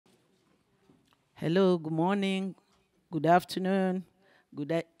Hello, good morning, good afternoon,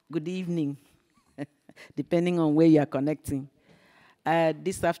 good evening, depending on where you are connecting.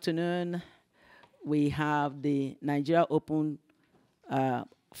 This afternoon, we have the Nigeria Open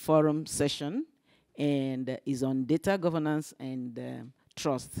Forum session, and is on data governance and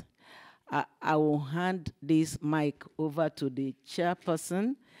trust. I will hand this mic over to the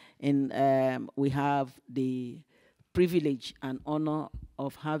chairperson, and we have the privilege and honor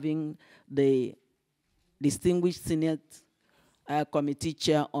of having the distinguished Senate Committee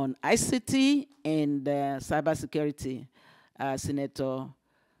Chair on ICT and Cybersecurity, Senator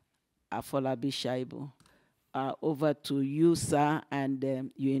Afolabi Shaibu. Over to you, sir,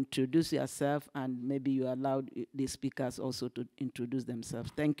 and you introduce yourself, and maybe you allow the speakers also to introduce themselves.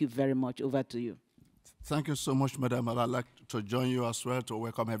 Thank you very much. Over to you. Thank you so much, Madam. I'd like to join you as well to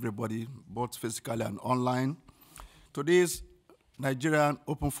welcome everybody, both physically and online. Today's Nigerian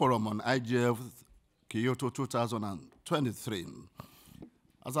Open Forum on IGF Kyoto 2023.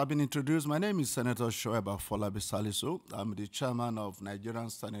 As I've been introduced, my name is Senator Shoaib Afolabi Salisu. I'm the chairman of Nigerian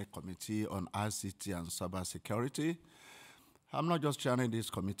Senate Committee on ICT and Cybersecurity. I'm not just chairing this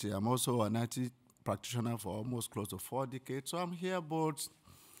committee, I'm also an IT practitioner for almost close to 4 decades. So I'm here both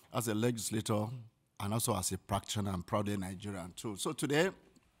as a legislator and also as a practitioner. I'm proudly Nigerian too. So today,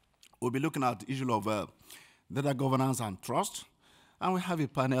 we'll be looking at the issue of data governance and trust. And we have a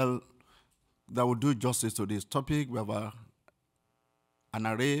panel that will do justice to this topic. We have an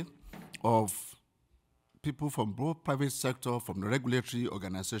array of people from both private sector, from the regulatory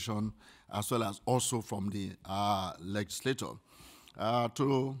organization, as well as also from the legislator. Let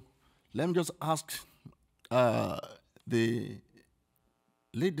me just ask the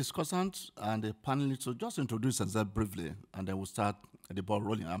lead discussant and the panelists to just introduce themselves briefly, and then we'll start the ball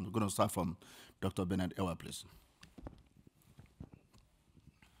rolling. I'm going to start from Dr. Bernard Ewa, please.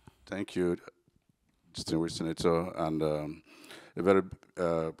 Thank you, distinguished Senator, and a very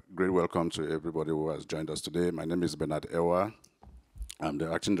great welcome to everybody who has joined us today. My name is Bernard Ewa. I'm the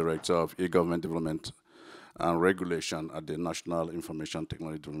Acting Director of E-Government Development and Regulation at the National Information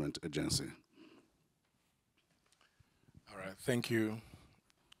Technology Development Agency. All right, thank you,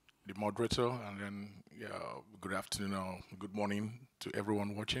 the moderator, and then good afternoon or good morning to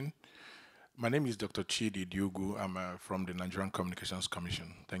everyone watching. My name is Dr. Chidi Diugu. I'm from the Nigerian Communications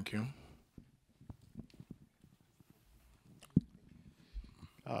Commission. Thank you.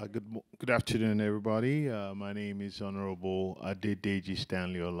 Good afternoon, everybody. My name is Honorable Adedeji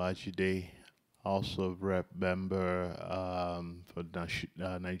Stanley Olajide, also rep member for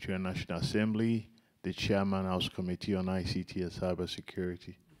the Nigerian National Assembly, the Chairman House Committee on ICT and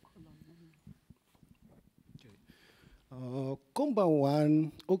Cybersecurity.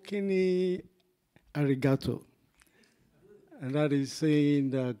 Konbanwan Okini Arigato. And that is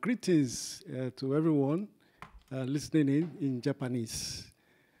saying greetings to everyone listening in Japanese.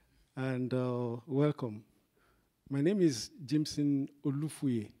 And welcome. My name is Jimson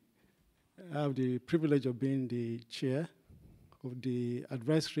Olufuye. I have the privilege of being the chair of the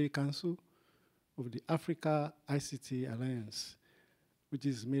Advisory Council of the Africa ICT Alliance, which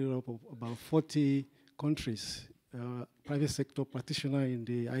is made up of about 40 countries, private sector practitioner in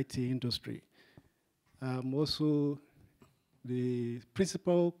the IT industry. I'm also the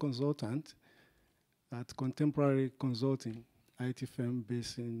principal consultant at Contemporary Consulting, IT firm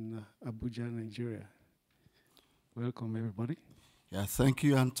based in Abuja, Nigeria. Welcome, everybody. Yeah, thank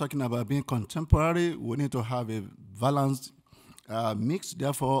you. And talking about being contemporary, we need to have a balanced mix.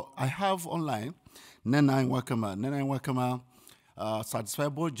 Therefore, I have online Nena Nwakama. Nena Nwakama satisfy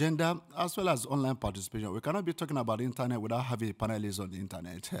both gender as well as online participation. We cannot be talking about the internet without having panelists on the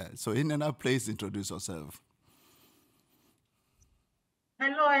internet. So, Nena, please introduce yourself.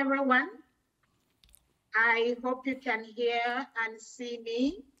 Hello, everyone. I hope you can hear and see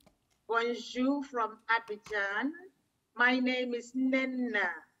me. Bonjour from Abidjan. My name is Nena.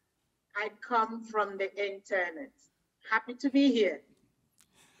 I come from the internet. Happy to be here.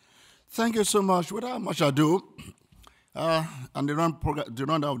 Thank you so much. Without much ado, and the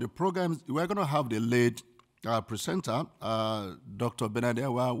rundown of the program, we're going to have the lead presenter, Dr. Bernard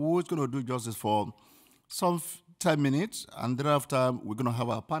Ewa, who is going to do justice for some 10 minutes, and thereafter we're going to have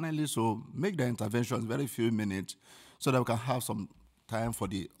our panelists who make their interventions very few minutes so that we can have some time for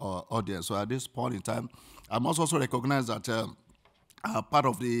the audience. So at this point in time, I must also recognize that part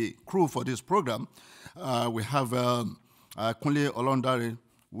of the crew for this program, we have Kunle Olondare,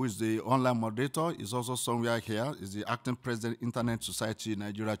 who is the online moderator, is also somewhere here, is the acting president, Internet Society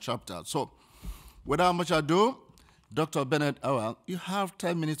Nigeria chapter. So without much ado, Dr. Bernard Ewa, you have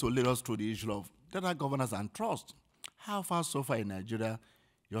 10 minutes to lead us through the issue of data governance and trust. How far so far in Nigeria?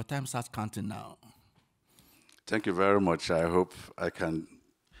 Your time starts counting now. Thank you very much. I hope I can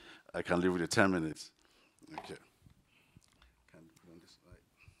live with the 10 minutes. Okay.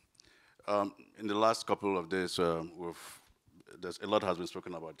 In the last couple of days, there's a lot has been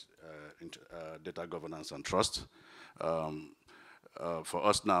spoken about data governance and trust. For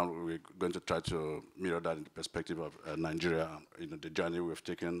us now, we're going to try to mirror that in the perspective of Nigeria, the journey we've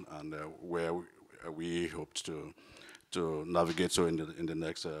taken and where we hope to navigate so in the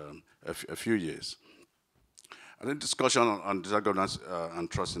next a few years. I think discussion on data governance and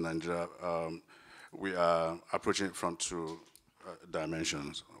trust in Nigeria, we are approaching it from two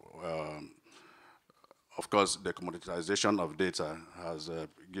dimensions. Of course, the commoditization of data has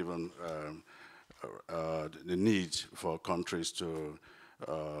given the need for countries to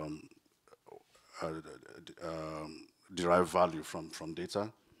derive value from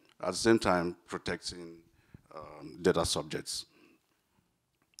data, at the same time protecting data subjects.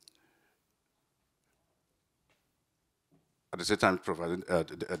 At the same time providing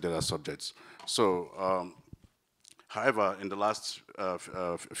data subjects. So, however, in the last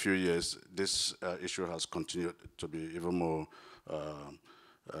few years, this issue has continued to be even more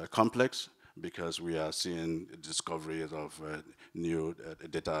complex because we are seeing discoveries of new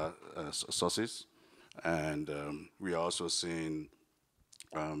data sources, and we are also seeing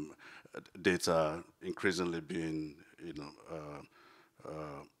data increasingly being,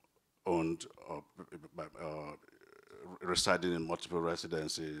 owned by, residing in multiple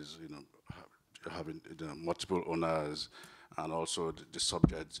residences, having multiple owners, and also the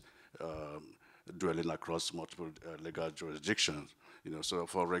subject dwelling across multiple legal jurisdictions. So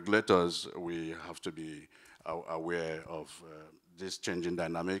for regulators, we have to be aware of these changing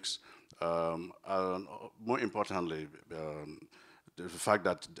dynamics. And more importantly, the fact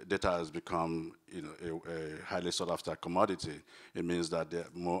that data has become, a highly sought-after commodity, it means that there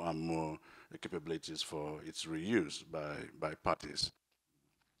are more and more capabilities for its reuse by parties.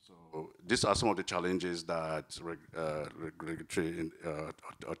 So these are some of the challenges that regulatory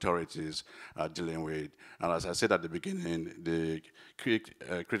authorities are dealing with. And as I said at the beginning, the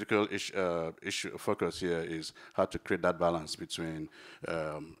critical issue focus here is how to create that balance between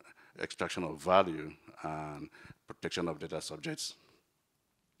extraction of value and protection of data subjects.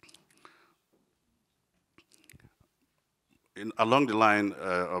 Along the line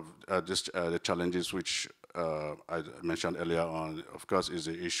of the challenges which I mentioned earlier on, of course, is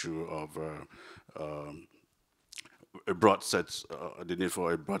the issue of a broad set, the need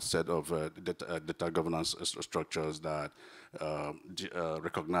for a broad set of data governance structures that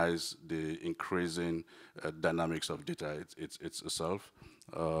recognize the increasing dynamics of data itself.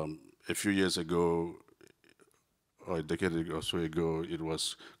 A few years ago, or a decade or so ago, it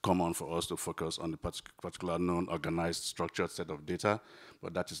was common for us to focus on the particular known organized structured set of data,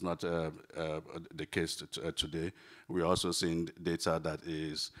 but that is not the case today. We're also seeing data that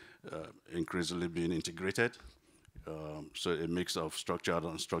is increasingly being integrated. So a mix of structured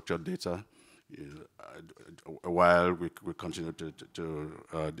and unstructured data, while we continue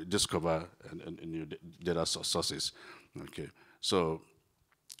to discover new data sources. Okay, so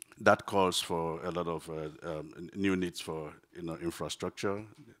that calls for a lot of new needs for infrastructure,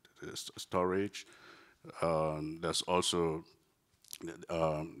 storage. There's also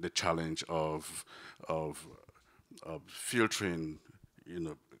the challenge of filtering,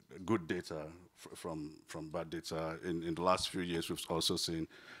 good data from bad data. In the last few years, we've also seen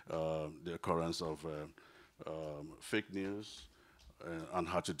the occurrence of fake news and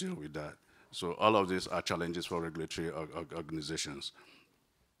how to deal with that. So all of these are challenges for regulatory organizations.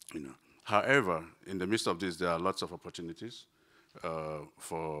 However, in the midst of this, there are lots of opportunities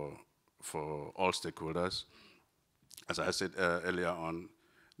for all stakeholders. As I said earlier on,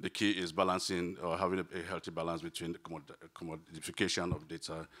 the key is balancing or having a healthy balance between the commodification of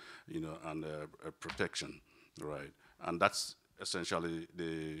data, and protection, right? And that's essentially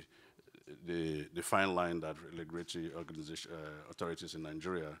the fine line that regulatory authorities in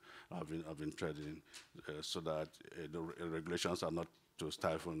Nigeria have been treading, so that the regulations are not to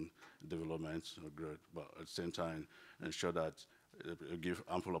stifle development or growth, but at the same time ensure that give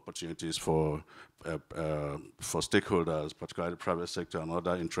ample opportunities for stakeholders, particularly the private sector and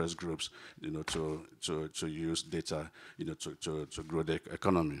other interest groups, to use data, to grow the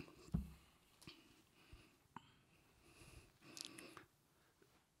economy.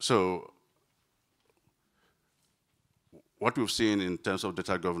 So what we've seen in terms of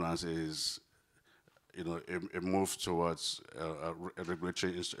data governance is a move towards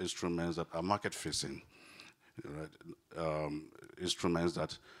regulatory instruments that are market-facing, right? Instruments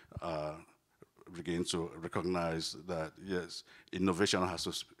that begin to recognize that, yes, innovation has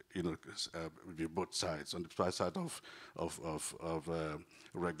to be both sides. On the side of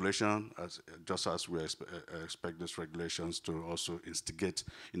regulation, just as we expect these regulations to also instigate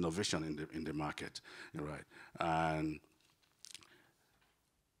innovation in the market, right? And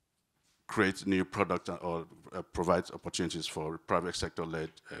create new product or provide opportunities for private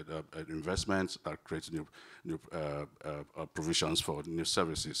sector-led investments that create new provisions for new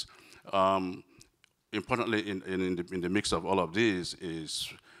services. Importantly, in the mix of all of these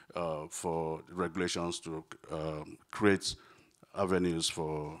is for regulations to create avenues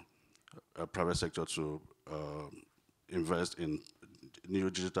for private sector to invest in new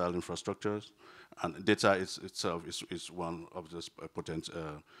digital infrastructures, and data itself is one of those potent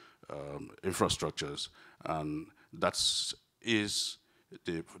infrastructures, and that is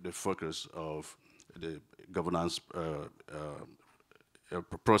the focus of the governance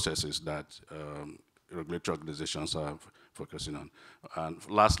processes that regulatory organizations are focusing on. And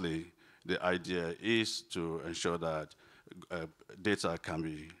lastly, the idea is to ensure that data can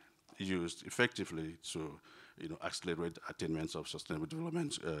be used effectively to accelerate attainments of sustainable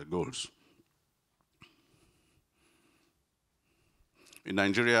development goals. In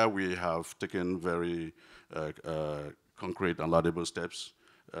Nigeria, we have taken very concrete and laudable steps,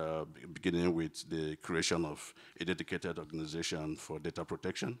 beginning with the creation of a dedicated organization for data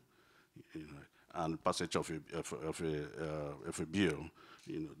protection, and passage of a bill,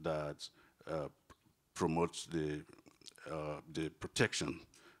 that promotes the protection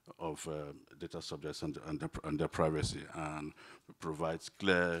of data subjects and their privacy, and provides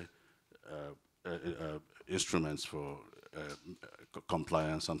clear instruments for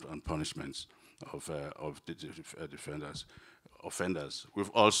compliance and punishments of offenders. We've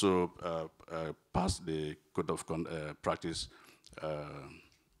also passed the code of practice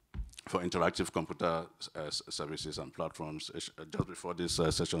for interactive computer services and platforms. Just before this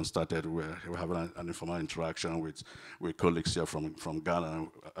session started, we're having an informal interaction with colleagues here from Ghana,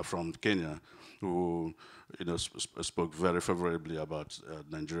 from Kenya, who spoke very favorably about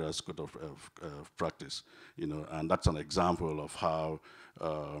Nigeria's code of practice, and that's an example of how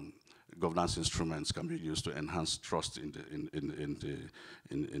governance instruments can be used to enhance trust in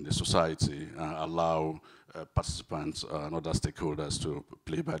the society, and allow participants and other stakeholders to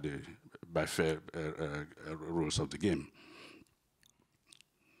play by fair rules of the game.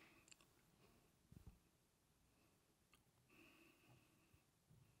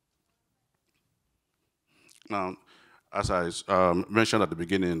 Now, as I mentioned at the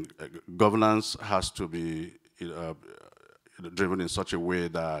beginning, governance has to be driven in such a way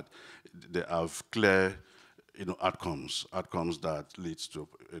that they have clear outcomes that leads to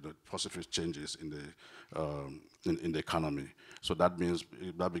positive changes in the economy. So that means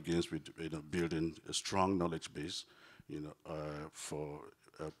that begins with building a strong knowledge base, for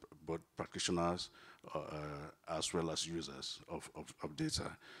both practitioners as well as users of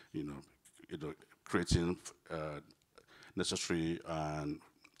data. Creating necessary and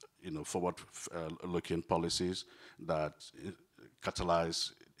forward-looking policies that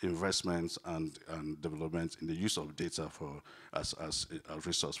catalyze investments and development in the use of data as a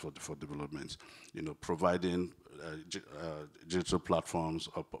resource for development. Providing digital platforms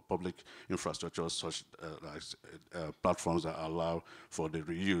or public infrastructure, such as platforms that allow for the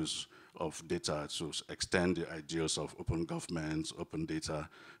reuse of data to extend the ideals of open government, open data,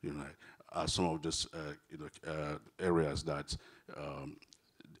 are some of these areas that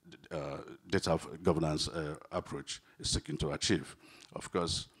data governance approach is seeking to achieve. Of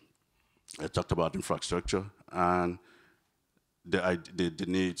course, I talked about infrastructure and the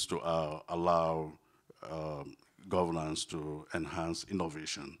needs to allow governance to enhance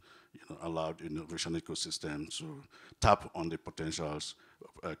innovation, allow the innovation ecosystem to tap on the potentials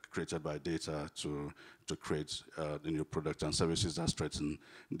created by data to create the new products and services that strengthen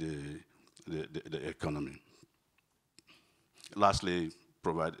the economy. Lastly,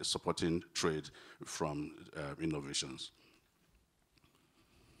 provide supporting trade from innovations.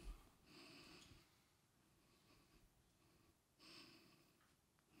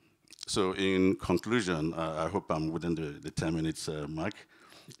 So in conclusion, I hope I'm within the 10 minutes mark.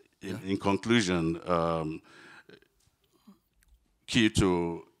 In conclusion, key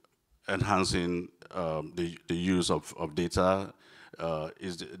to enhancing the use of data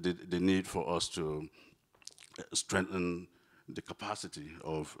is the need for us to strengthen the capacity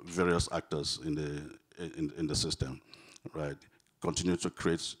of various actors in the system, right? Continue to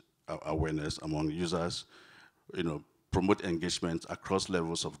create awareness among users, promote engagement across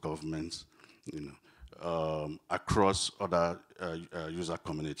levels of government, across other user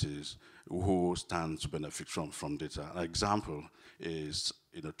communities who stand to benefit from data. An example is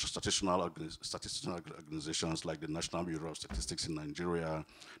statistical organizations like the National Bureau of Statistics in Nigeria,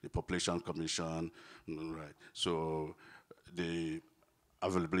 the Population Commission, right? So the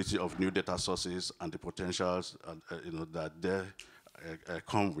availability of new data sources and the potentials that they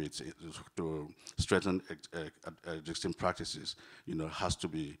come with to strengthen existing practices, has to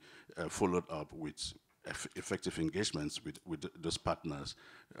be followed up with effective engagements with those partners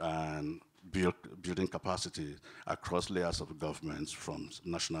and building capacity across layers of governments from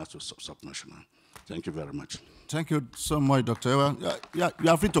national to subnational. Thank you very much. Thank you so much, Dr. Ewa. You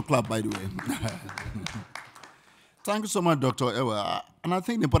are free to clap, by the way. Thank you so much, Dr. Ewa. And I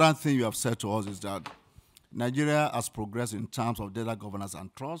think the important thing you have said to us is that Nigeria has progressed in terms of data governance and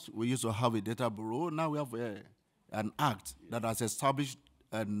trust. We used to have a data bureau. Now we have an act that has established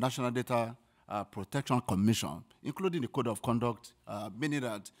a National Data Protection Commission, including the Code of Conduct, meaning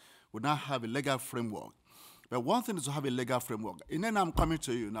that we now have a legal framework. But one thing is to have a legal framework. And then I'm coming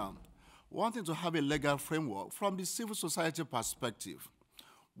to you now. One thing to have a legal framework from the civil society perspective.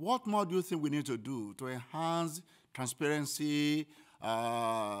 What more do you think we need to do to enhance transparency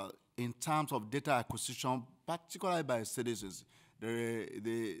in terms of data acquisition, particularly by citizens,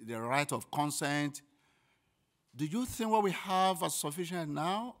 the right of consent? Do you think what we have is sufficient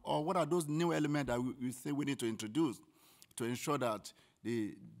now, or what are those new elements that we think we need to introduce to ensure that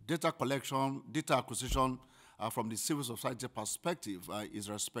the data collection, data acquisition from the civil society perspective is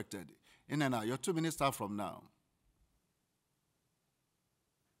respected? In and out, your 2 minutes start from now.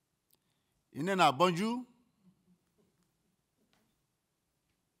 In and out, bonjour.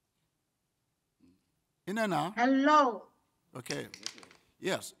 In and out. Hello. Okay.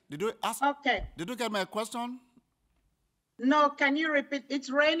 Yes. Did you ask? Okay. Did you get my question? No, can you repeat? It's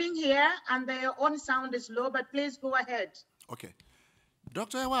raining here and the own sound is low, but please go ahead. Okay.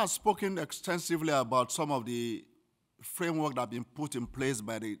 Dr. Ewa has spoken extensively about some of the framework that have been put in place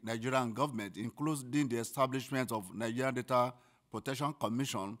by the Nigerian government, including the establishment of Nigerian Data Protection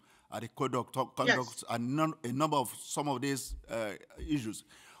Commission, the Code of Conduct, yes, and a number of some of these issues.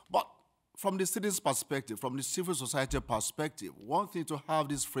 But from the citizen's perspective, from the civil society perspective, one thing to have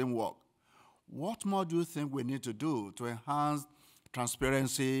this framework, what more do you think we need to do to enhance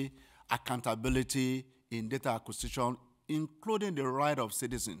transparency, accountability in data acquisition, including the right of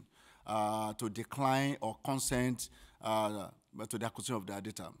citizens to decline or consent to the acquisition of their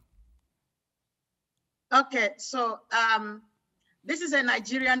data? Okay, so this is a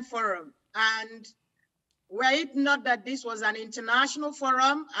Nigerian forum, and were it not that this was an international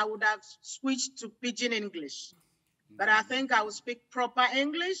forum, I would have switched to Pidgin English. But I think I will speak proper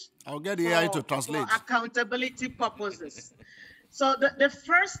English. I'll get the AI to translate. For accountability purposes. So the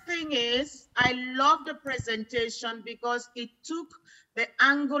first thing is, I love the presentation because it took the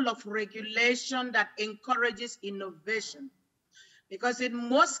angle of regulation that encourages innovation. Because in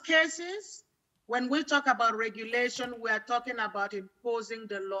most cases, when we talk about regulation, we are talking about imposing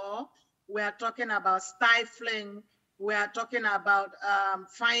the law, we are talking about stifling, we are talking about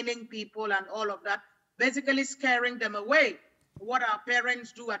fining people and all of that, basically scaring them away. What our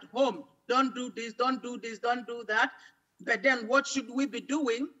parents do at home, don't do this, don't do this, don't do that. But then what should we be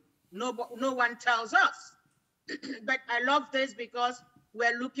doing? No one tells us. But I love this because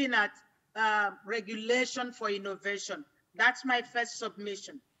we're looking at regulation for innovation. That's my first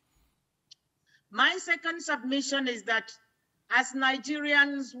submission. My second submission is that as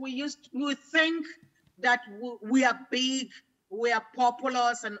Nigerians, we think that we are big, we are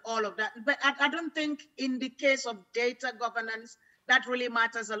populous and all of that. But I don't think in the case of data governance, that really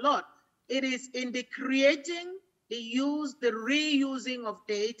matters a lot. It is in the creating, the use, the reusing of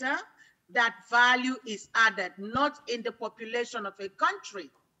data that value is added, not in the population of a country,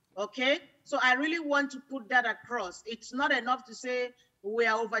 okay? So I really want to put that across. It's not enough to say we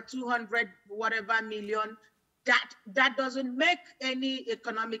are over 200 whatever million. That doesn't make any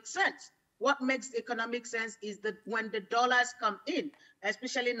economic sense. What makes economic sense is that when the dollars come in,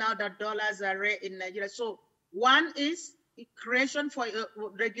 especially now that dollars are rare in Nigeria. So one is creation for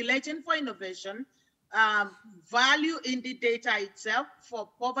regulating for innovation, value in the data itself for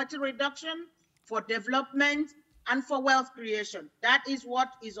poverty reduction, for development, and for wealth creation. That is what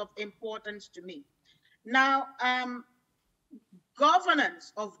is of importance to me. Now,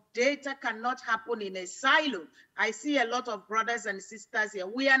 governance of data cannot happen in a silo. I see a lot of brothers and sisters here.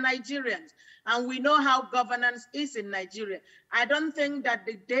 We are Nigerians, and we know how governance is in Nigeria. I don't think that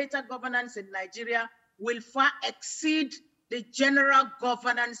the data governance in Nigeria will far exceed the general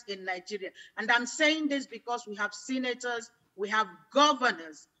governance in Nigeria. And I'm saying this because we have senators, we have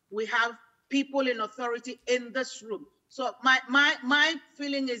governors, we have people in authority in this room. So my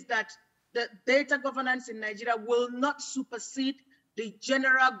feeling is that the data governance in Nigeria will not supersede the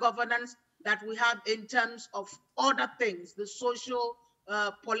general governance that we have in terms of other things, the social,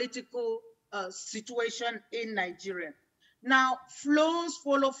 political situation in Nigeria. Now, flows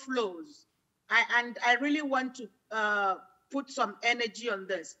follow flows. I really want to put some energy on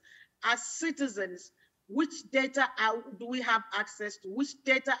this. As citizens, which data do we have access to? Which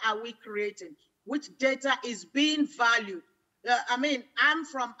data are we creating? Which data is being valued? I mean, I'm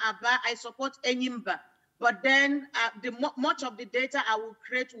from Aba, I support Enyimba, but then much of the data I will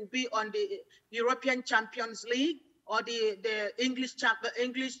create will be on the European Champions League or the English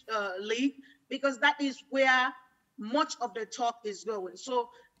League, because that is where much of the talk is going. So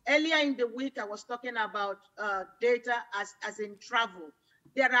earlier in the week, I was talking about data as in travel.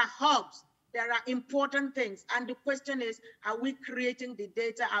 There are hubs, there are important things. And the question is, are we creating the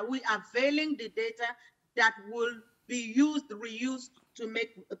data? Are we availing the data that will be used, reused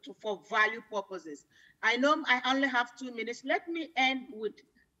for value purposes? I know I only have 2 minutes. Let me end with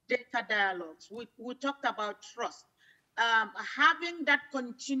data dialogues. We talked about trust. Having that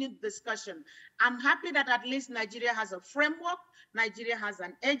continued discussion. I'm happy that at least Nigeria has a framework. Nigeria has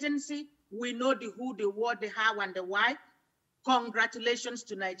an agency. We know the who, the what, the how, and the why. Congratulations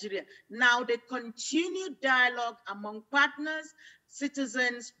to Nigeria. Now the continued dialogue among partners,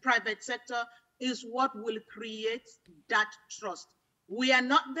 citizens, private sector is what will create that trust. We are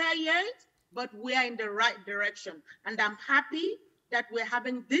not there yet, but we are in the right direction. And I'm happy that we're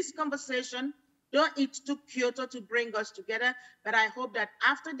having this conversation. Though it took Kyoto to bring us together, but I hope that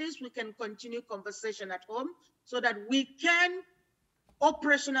after this, we can continue conversation at home so that we can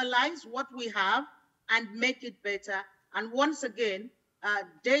operationalize what we have and make it better. And once again,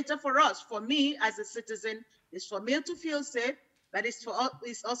 data for us, for me as a citizen, is for me to feel safe, but it's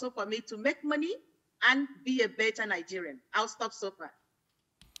also for me to make money and be a better Nigerian. I'll stop so far.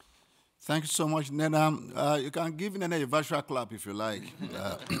 Thank you so much, Nena. You can give Nena a virtual clap if you like.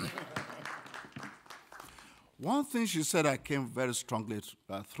 One thing she said that came very strongly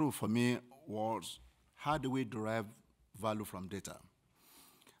through for me was, how do we derive value from data?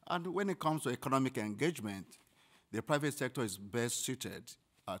 And when it comes to economic engagement, the private sector is best suited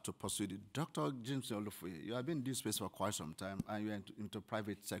to pursue it. Dr. James Olufoye, you have been in this space for quite some time, and you're into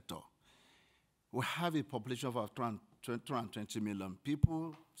private sector. We have a population of 220 million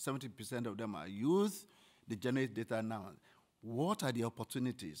people. 70% of them are youth. They generate data now. What are the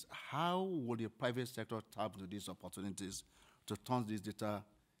opportunities? How will the private sector tap into these opportunities to turn this data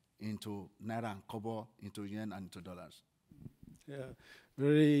into naira and kobo, into yen and into dollars? Yeah,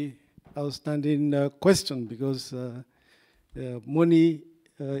 very outstanding question, because money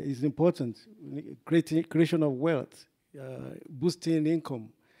is important. Creation of wealth, boosting income,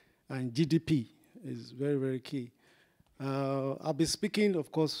 and GDP is very, very key. I'll be speaking,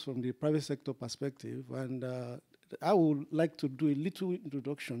 of course, from the private sector perspective, and I would like to do a little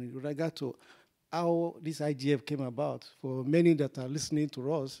introduction in regard to how this IGF came about. For many that are listening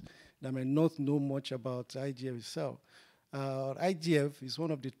to us that may not know much about IGF itself. IGF is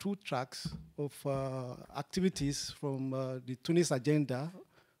one of the 2 tracks of activities from the Tunis agenda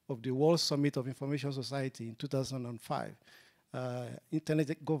of the World Summit of Information Society in 2005.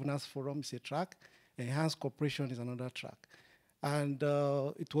 Internet Governance Forum is a track, Enhanced Cooperation is another track. And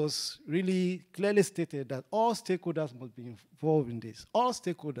it was really clearly stated that all stakeholders must be involved in this. All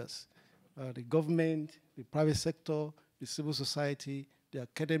stakeholders, the government, the private sector, the civil society, the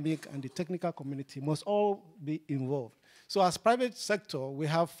academic, and the technical community must all be involved. So as private sector, we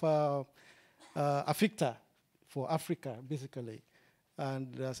have AFICTA for Africa, basically.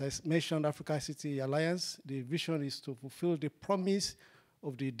 And as I mentioned, Africa City Alliance, the vision is to fulfill the promise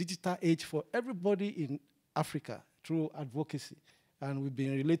of the digital age for everybody in Africa through advocacy. And we've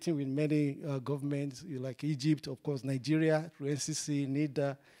been relating with many governments like Egypt, of course, Nigeria, through NCC,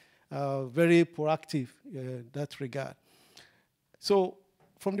 NIDA, very proactive in that regard. So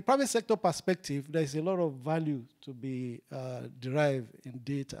from the private sector perspective, there's a lot of value to be derived in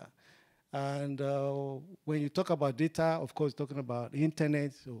data. And when you talk about data, of course, talking about the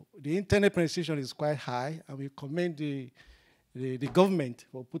internet. So the internet penetration is quite high, and we commend the government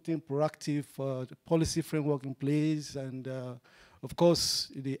for putting proactive policy framework in place, and of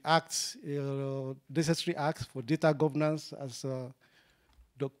course the acts, necessary acts for data governance, as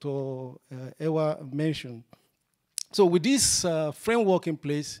Dr. Ewa mentioned. So with this framework in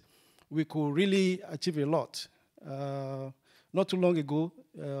place, we could really achieve a lot. Not too long ago,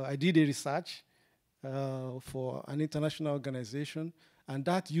 I did a research for an international organization, and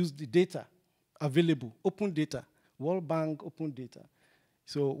that used the data available, open data, World Bank open data.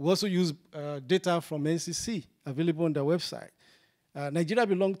 So we also use data from NCC available on the website. Nigeria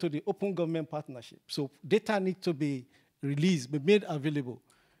belongs to the Open Government Partnership. So data needs to be released, be made available.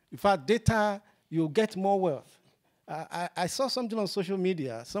 In fact, data, you'll get more wealth. I saw something on social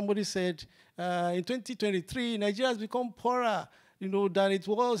media. Somebody said, in 2023, Nigeria has become poorer, than it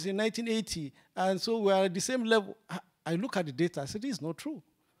was in 1980. And so we are at the same level. I look at the data, I said, this is not true.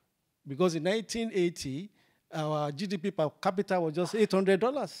 Because in 1980, our GDP per capita was just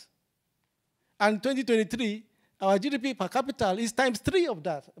 $800. And in 2023, our GDP per capita is times 3 of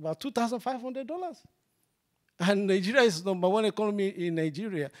that, about $2,500. And Nigeria is #1 economy in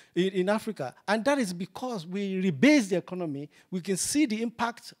in Africa. And that is because we rebase the economy. We can see the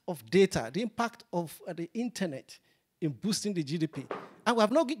impact of data, the impact of the internet in boosting the GDP. And we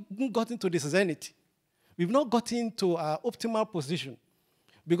have not gotten to the zenith. We've not gotten to our optimal position,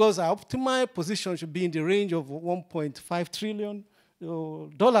 because our optimal position should be in the range of $1.5 trillion.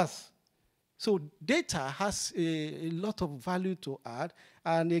 So data has a lot of value to add,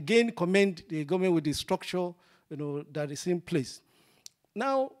 and again, commend the government with the structure that is in place.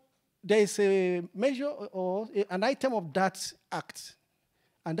 Now, there is a measure or an item of that act,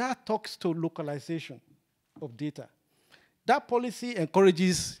 and that talks to localization of data. That policy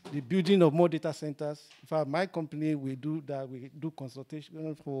encourages the building of more data centers. In fact, my company, we do that. We do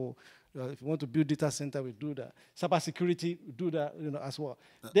consultation for, if you want to build data center, we do that. Cybersecurity, we do that as well.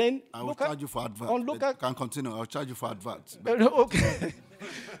 Then I will charge you for advert. You can continue. I'll charge you for advert. Okay.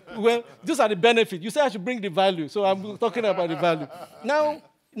 Well, these are the benefits. You say I should bring the value, so I'm talking about the value.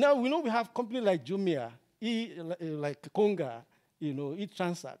 Now we have companies like Jumia, like Konga,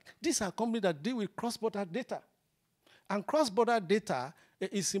 eTransact. These are companies that deal with cross-border data. And cross-border data,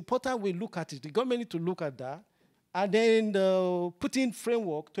 it's important we look at it. The government needs to look at that, and then put in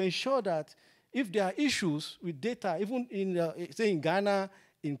framework to ensure that if there are issues with data, even in, say, in Ghana,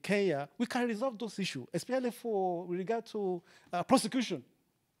 in Kenya, we can resolve those issues, especially with regard to prosecution,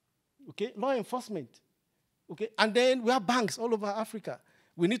 okay, law enforcement, okay, and then we have banks all over Africa.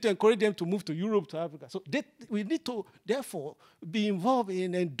 We need to encourage them to move to Europe, to Africa. So we need to, therefore, be involved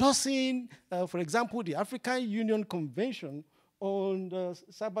in endorsing, for example, the African Union Convention on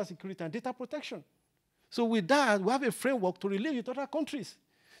cybersecurity and data protection. So with that, we have a framework to relate with other countries.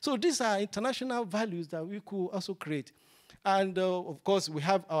 So these are international values that we could also create. And, of course, we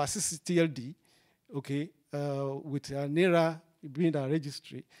have our CCTLD, okay, with NERA being our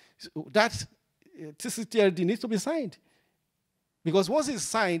registry. So that CCTLD needs to be signed. Because once it's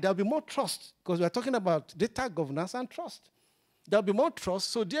signed, there'll be more trust, because we're talking about data governance and trust. There'll be more trust,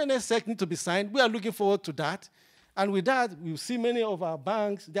 so DNSSEC needs to be signed. We are looking forward to that. And with that, we'll see many of our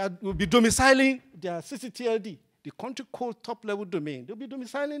banks that will be domiciling their CCTLD, the country code top-level domain. They'll be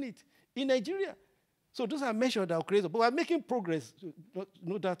domiciling it in Nigeria. So those are measures that are created. But we're making progress,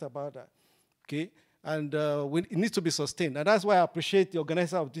 no doubt about that, okay? And it needs to be sustained. And that's why I appreciate the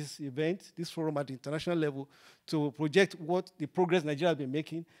organizer of this event, this forum at the international level, to project what the progress Nigeria has been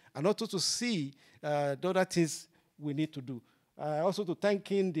making, and also to see the other things we need to do. Also to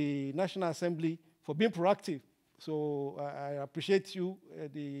thanking the National Assembly for being proactive. So I appreciate you,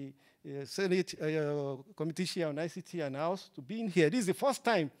 the Senate Committee Chair on ICT and House, to being here. This is the first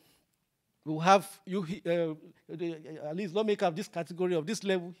time we'll have you, at least lawmakers of this category, of this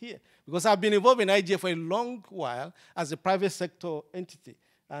level here. Because I've been involved in IGF for a long while as a private sector entity.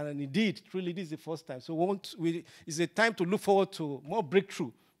 And indeed, truly, this is the first time. So it's a time to look forward to more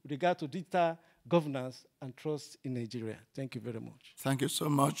breakthrough with regard to data governance and trust in Nigeria. Thank you very much. Thank you so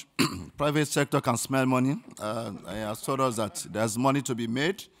much. Private sector can smell money. He has told us that there's money to be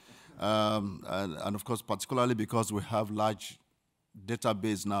made. And of course, particularly because we have large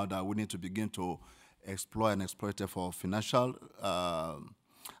database now that we need to begin to explore and exploit it for financial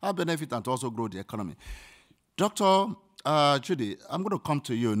benefit and to also grow the economy. Dr. Judy, I'm going to come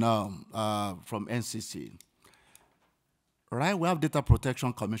to you now from NCC. Right, we have Data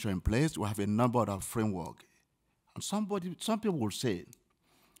Protection Commission in place. We have a number of framework. And some people will say,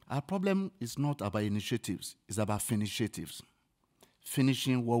 our problem is not about initiatives, it's about finishatives.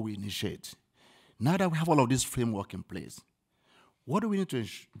 Finishing what we initiate. Now that we have all of this framework in place, what do we need to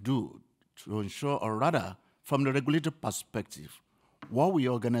do to ensure, or rather, from the regulatory perspective, what will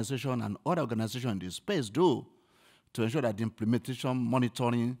your organization and other organizations in this space do to ensure that the implementation,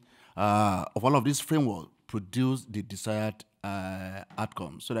 monitoring of all of this framework produce the desired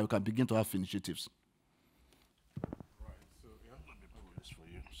outcome so that we can begin to have initiatives? Right, so yeah, let me pull this for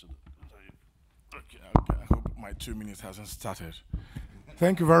you. Okay, I hope my 2 minutes hasn't started.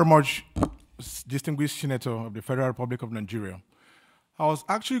 Thank you very much, distinguished Senator of the Federal Republic of Nigeria. I was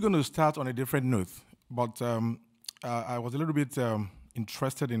actually going to start on a different note, but I was a little bit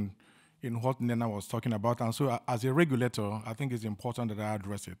interested in what Nena was talking about. And so as a regulator, I think it's important that I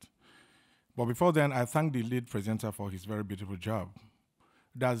address it. But before then, I thank the lead presenter for his very beautiful job.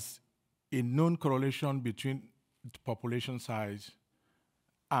 There's a known correlation between population size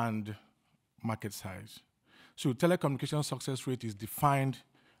and market size. So telecommunication success rate is defined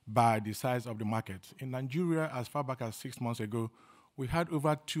by the size of the market. In Nigeria, as far back as 6 months ago, we had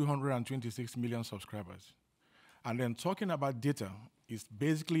over 226 million subscribers. And then talking about data is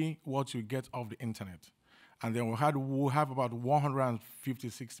basically what you get off the internet. And then we'll have about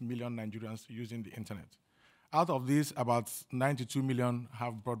 156 million Nigerians using the internet. Out of these, about 92 million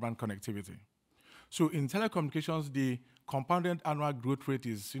have broadband connectivity. So in telecommunications, the compounded annual growth rate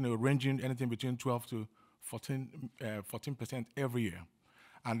is ranging anything between 12 to 14% every year.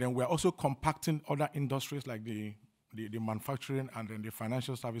 And then we're also compacting other industries like the manufacturing and then the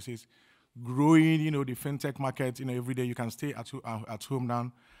financial services, growing the fintech market. Every day you can stay at home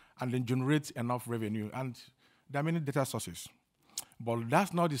now and then generate enough revenue. And there are many data sources. But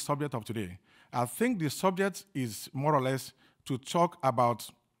that's not the subject of today. I think the subject is more or less to talk about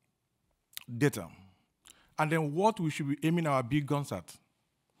data. And then what we should be aiming our big guns at.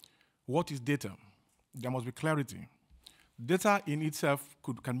 What is data? There must be clarity. Data in itself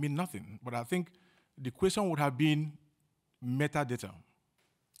can mean nothing, but I think the question would have been metadata.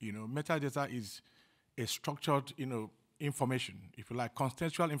 Metadata is a structured, information, if you like,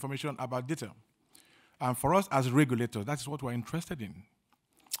 contextual information about data. And for us as regulators, that's what we're interested in.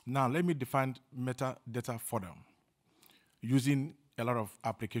 Now, let me define metadata further using a lot of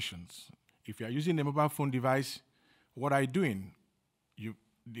applications. If you are using a mobile phone device, what are you doing?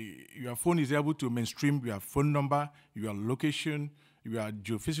 Your phone is able to mainstream your phone number, your location, your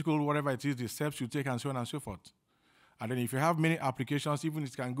geophysical, whatever it is, the steps you take, and so on and so forth. And then if you have many applications, even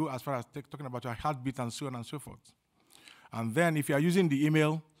it can go as far as talking about your heartbeat and so on and so forth. And then if you are using the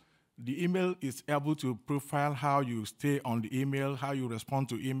email is able to profile how you stay on the email, how you respond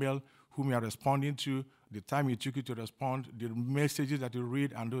to email, whom you are responding to, the time it took you to respond, the messages that you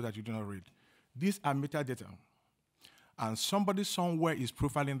read and those that you do not read. These are metadata. And somebody somewhere is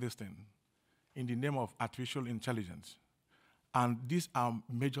profiling this thing in the name of artificial intelligence. And these are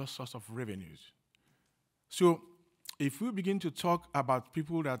major source of revenues. So if we begin to talk about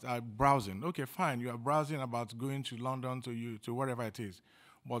people that are browsing, okay, fine, you are browsing about going to London, to wherever it is.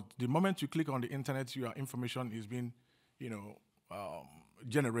 But the moment you click on the internet, your information is being,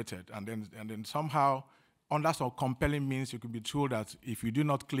 generated. And then somehow, under some compelling means, you could be told that if you do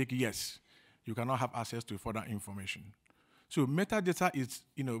not click yes, you cannot have access to further information. So metadata is,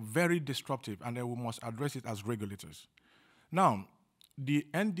 very disruptive, and then we must address it as regulators. Now, the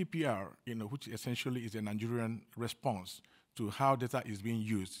NDPR, which essentially is a Nigerian response to how data is being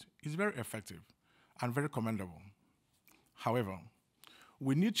used, is very effective and very commendable. However,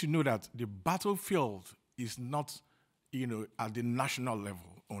 we need to know that the battlefield is not, at the national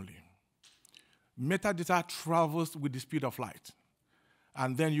level only. Metadata travels with the speed of light.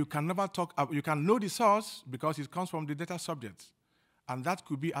 And then you can never talk, you can know the source because it comes from the data subject. And that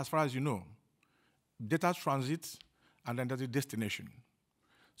could be as far as you know. Data transits, and then there's a destination.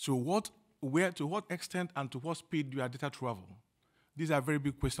 So to what extent and to what speed do your data travel? These are very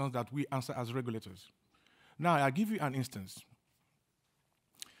big questions that we answer as regulators. Now, I'll give you an instance.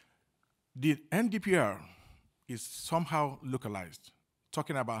 The NDPR is somehow localized,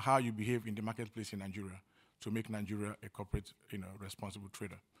 talking about how you behave in the marketplace in Nigeria to make Nigeria a corporate, responsible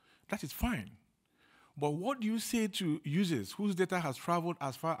trader. That is fine. But what do you say to users whose data has traveled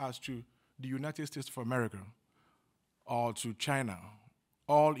as far as to the United States of America or to China,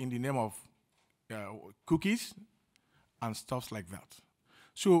 all in the name of cookies and stuff like that?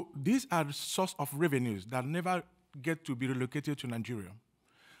 So these are the source of revenues that never get to be relocated to Nigeria.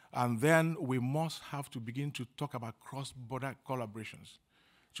 And then we must have to begin to talk about cross-border collaborations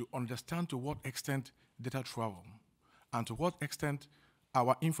to understand to what extent data travel and to what extent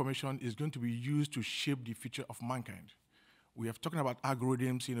our information is going to be used to shape the future of mankind. We have talking about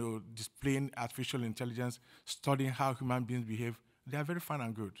algorithms, displaying artificial intelligence, studying how human beings behave. They are very fine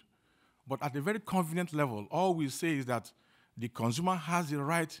and good. But at a very convenient level, all we say is that the consumer has the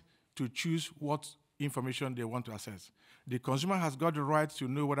right to choose what information they want to access. The consumer has got the right to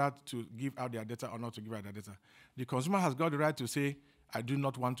know whether to give out their data or not to give out their data. The consumer has got the right to say, I do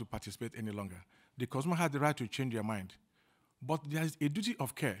not want to participate any longer. The consumer has the right to change their mind. But there is a duty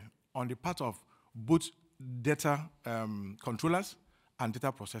of care on the part of both data controllers and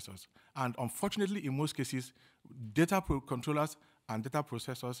data processors. And unfortunately, in most cases, data controllers and data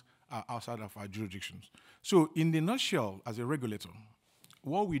processors are outside of our jurisdictions. So in the nutshell, as a regulator,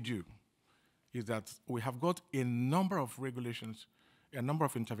 what we do is that we have got a number of regulations, a number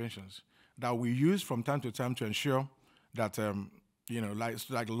of interventions that we use from time to time to ensure that,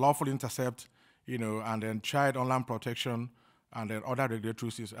 like lawful intercept, and then child online protection, and then other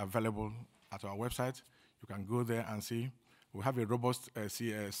regulatory is available at our website. You can go there and see. We have a robust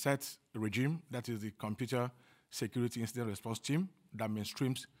set regime, that is the Computer Security Incident Response Team, that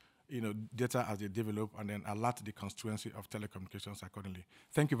mainstreams data as they develop and then alert the constituency of telecommunications accordingly.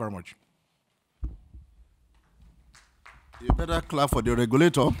 Thank you very much. You better clap for the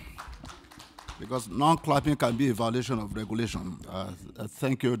regulator, because non-clapping can be a violation of regulation.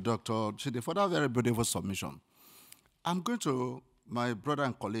 Thank you, Dr. Chidi, for that very beautiful submission. I'm going to my brother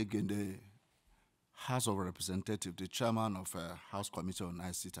and colleague in the House of Representatives, the chairman of House Committee on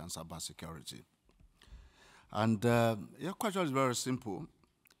ICT and Cybersecurity. And your question is very simple.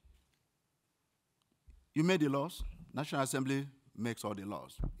 You made the laws. National Assembly makes all the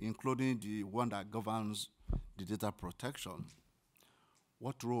laws, including the one that governs the data protection.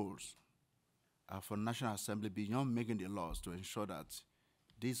 What rules are for National Assembly beyond making the laws to ensure that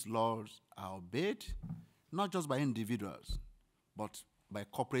these laws are obeyed, not just by individuals, but by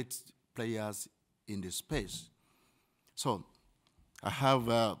corporate players in the space? So I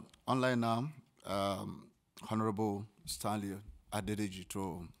have online now Honorable Stanley Adedeji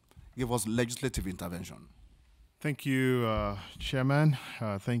to give us legislative intervention. Thank you, Chairman.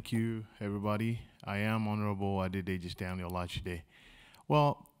 Thank you, everybody. I am Honorable Adedeji Stanley Olajide.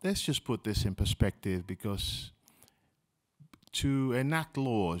 Well, let's just put this in perspective, because to enact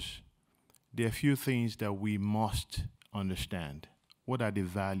laws, there are a few things that we must understand. What are the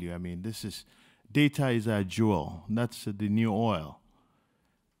value? I mean, data is our jewel. That's the new oil.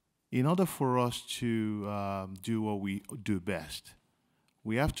 In order for us to do what we do best,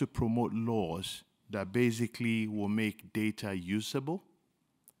 we have to promote laws that basically will make data usable.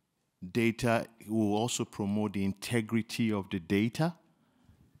 Data will also promote the integrity of the data.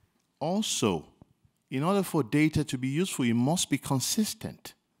 Also, in order for data to be useful, it must be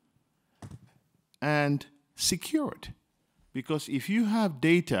consistent and secured. Because if you have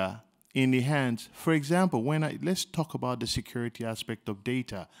data in the hands, for example, let's talk about the security aspect of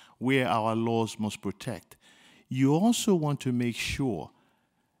data, where our laws must protect. You also want to make sure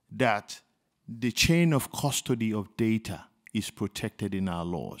that the chain of custody of data is protected in our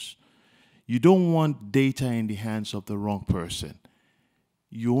laws. You don't want data in the hands of the wrong person.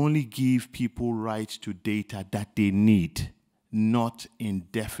 You only give people rights to data that they need, not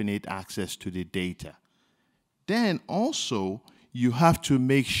indefinite access to the data. Then also, you have to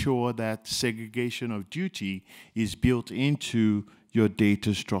make sure that segregation of duty is built into your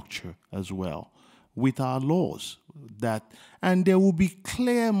data structure as well with our laws. And there will be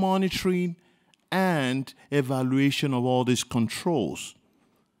clear monitoring and evaluation of all these controls,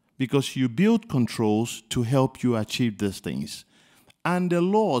 because you build controls to help you achieve these things. And the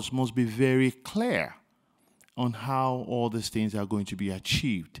laws must be very clear on how all these things are going to be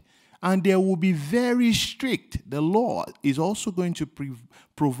achieved. And they will be very strict. The law is also going to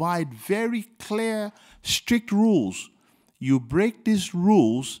provide very clear, strict rules. You break these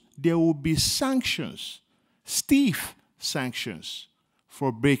rules, there will be sanctions, stiff sanctions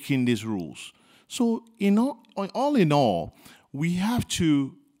for breaking these rules. So, all in all, we have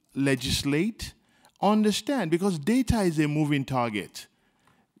to legislate, understand, because data is a moving target.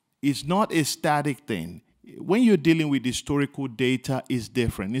 It's not a static thing. When you're dealing with historical data, it's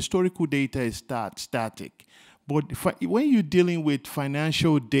different. Historical data is static. But when you're dealing with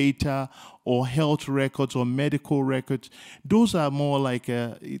financial data or health records or medical records, those are more like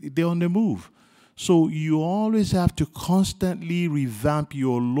they're on the move. So you always have to constantly revamp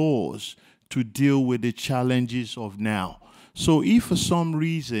your laws to deal with the challenges of now. So if for some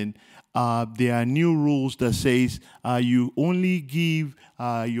reason there are new rules that says you only give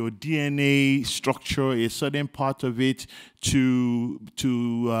your DNA structure, a certain part of it, to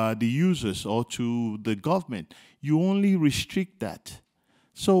the users or to the government, you only restrict that.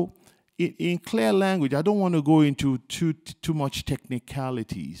 So in clear language, I don't want to go into too much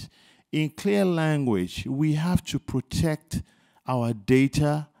technicalities. In clear language, we have to protect our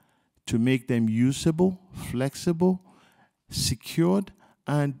data to make them usable, flexible, secured,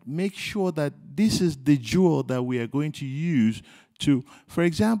 and make sure that this is the jewel that we are going to use to, for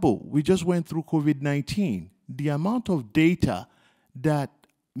example, we just went through COVID-19. The amount of data that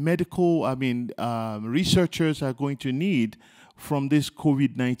researchers are going to need from this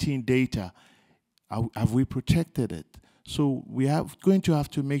COVID-19 data, have we protected it? So we are going to have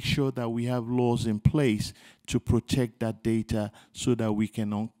to make sure that we have laws in place to protect that data so that we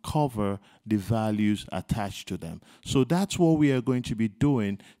can uncover the values attached to them. So that's what we are going to be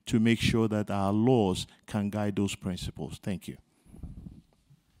doing to make sure that our laws can guide those principles. Thank you.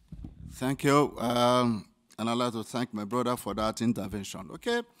 Thank you. And I'd like to thank my brother for that intervention.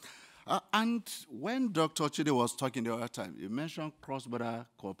 Okay. And when Dr. Chidi was talking the other time, he mentioned cross-border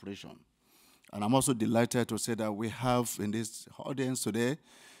cooperation. And I'm also delighted to say that we have in this audience today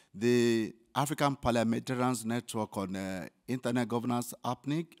the African Parliamentarians Network on Internet Governance,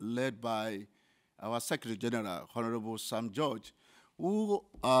 APNIC, led by our Secretary General, Honorable Sam George, who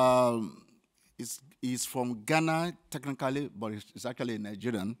is from Ghana technically, but he's actually a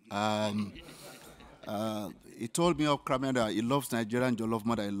Nigerian. He told me off camera that he loves Nigeria and Jollof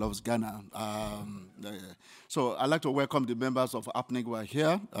more than he loves Ghana. So I'd like to welcome the members of APNIC who are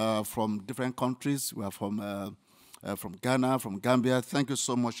here from different countries. We are from Ghana, from Gambia. Thank you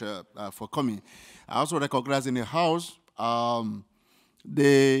so much for coming. I also recognize in the house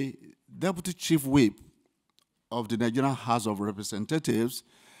the Deputy Chief Whip of the Nigerian House of Representatives,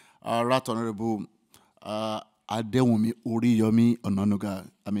 Right Honorable Adewumi Oriyomi Ononuga.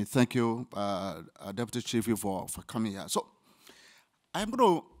 I mean, thank you, Deputy Chief, for coming here. So I'm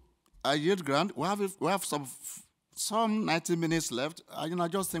going to yield grant. We have some 90 minutes left. I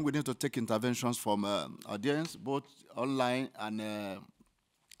just think we need to take interventions from audience, both online and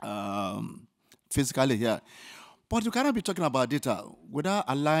physically here. But you cannot be talking about data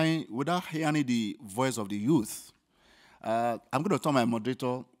without hearing the voice of the youth. I'm going to turn my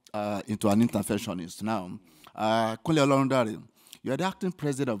moderator into an interventionist now. Kole Olorundare, you are the acting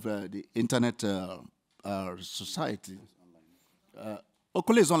president of the Internet Society.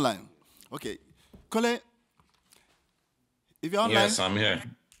 Kole is online. Okay. Kole, if you're online. Yes, I'm here.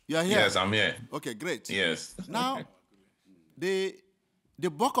 You are here? Yes, I'm here. Okay, great. Yes. Now, the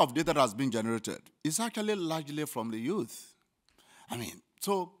bulk of data that has been generated is actually largely from the youth. I mean,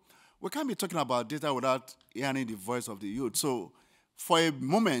 so we can't be talking about data without hearing the voice of the youth. So for a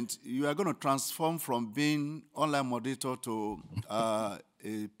moment, you are going to transform from being online moderator to a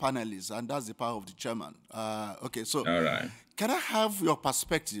panelist, and that's the power of the chairman. Okay, so all right. Can I have your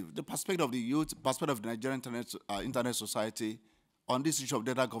perspective, the perspective of the youth, perspective of the Nigerian Internet Society on this issue of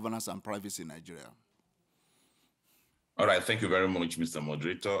data governance and privacy in Nigeria? All right, thank you very much, Mr.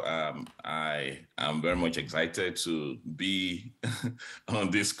 Moderator. I am very much excited to be on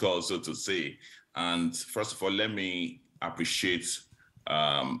this call, so to say. And first of all, let me appreciate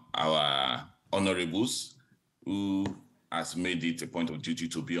our honorables who has made it a point of duty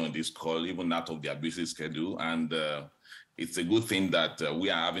to be on this call, even out of their busy schedule. And it's a good thing that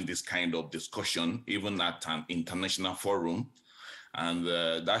we are having this kind of discussion, even at an international forum. And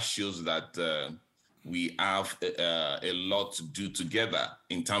that shows that we have a lot to do together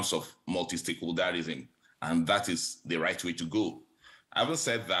in terms of multi-stakeholderism, and that is the right way to go. Having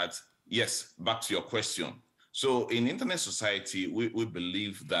said that, yes, back to your question. So in Internet Society, we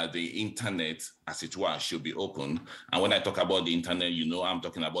believe that the internet, as it were, should be open. And when I talk about the internet, I'm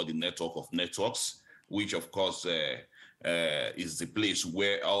talking about the network of networks, which of course is the place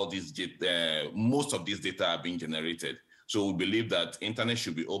where all these most of these data are being generated. So we believe that internet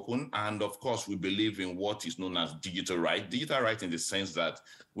should be open. And of course, we believe in what is known as digital right. Digital right in the sense that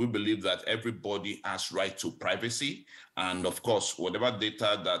we believe that everybody has right to privacy. And of course, whatever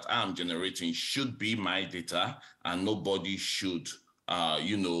data that I'm generating should be my data, and nobody should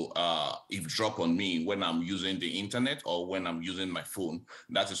eavesdrop on me when I'm using the internet or when I'm using my phone.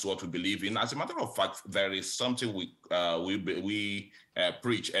 That is what we believe in. As a matter of fact, there is something we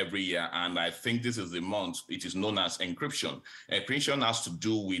preach every year, and I think this is the month. It is known as encryption. Encryption has to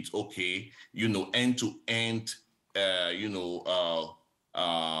do with end-to-end,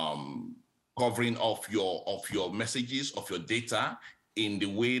 covering of your messages, of your data, in the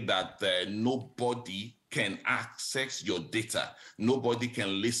way that nobody can access your data. Nobody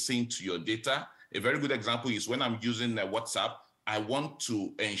can listen to your data. A very good example is when I'm using WhatsApp, I want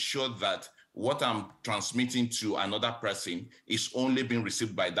to ensure that what I'm transmitting to another person is only being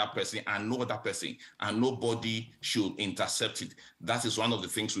received by that person and no other person, and nobody should intercept it. That is one of the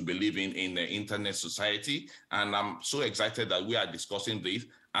things we believe in the Internet Society, and I'm so excited that we are discussing this.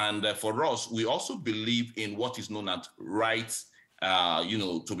 And for us, we also believe in what is known as rights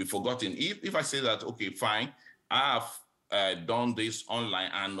to be forgotten. If I say that, okay, fine, I have done this online,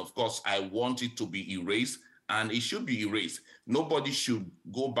 and of course, I want it to be erased, and it should be erased. Nobody should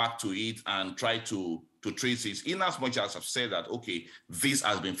go back to it and try to trace it, in as much as I've said that, okay, this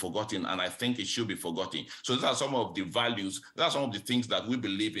has been forgotten, and I think it should be forgotten. So these are some of the values, these are some of the things that we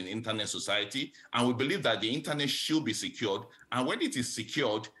believe in Internet Society, and we believe that the internet should be secured. And when it is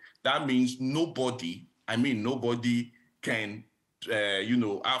secured, that means nobody can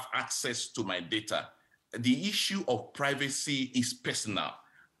have access to my data. The issue of privacy is personal,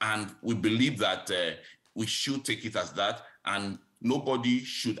 and we believe that we should take it as that. And nobody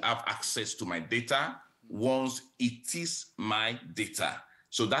should have access to my data once it is my data.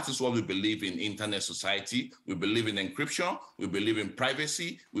 So that is what we believe in internet society. We believe in encryption. We believe in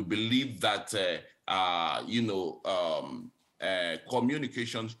privacy. We believe that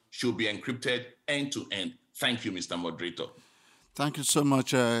communications should be encrypted end to end. Thank you, Mr. Moderator. Thank you so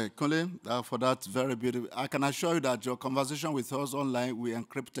much, Colin, for that very beautiful. I can assure you that your conversation with us online, we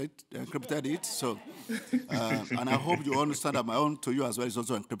encrypted it. So, and I hope you understand that my own to you as well is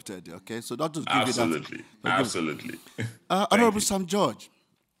also encrypted. Okay, so that just give Absolutely. you that. Absolutely. Honorable Sam George,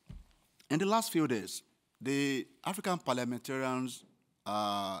 in the last few days, the African Parliamentarians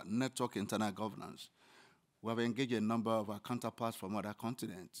Network Internal Governance, we have engaged a number of our counterparts from other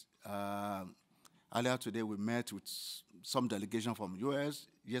continents. Earlier today, we met with some delegation from US.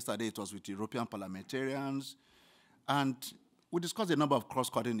 Yesterday, it was with European parliamentarians. And we discussed a number of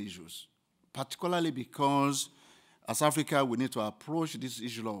cross-cutting issues, particularly because as Africa, we need to approach this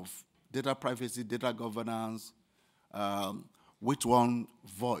issue of data privacy, data governance, with one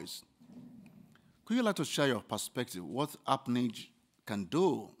voice. Could you like to share your perspective, what APNIG can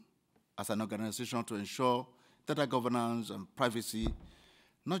do as an organization to ensure data governance and privacy,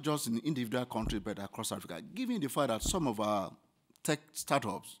 not just in individual countries, but across Africa, given the fact that some of our tech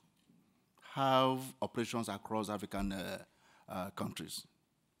startups have operations across African countries?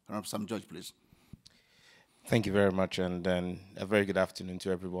 Sam George, please. Thank you very much, and a very good afternoon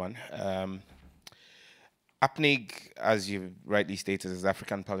to everyone. APNIG, as you rightly stated, is the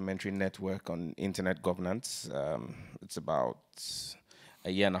African Parliamentary Network on Internet Governance. It's about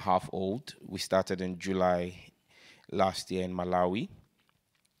a year and a half old. We started in July last year in Malawi.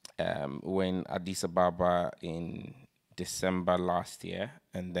 We're in Addis Ababa in December last year,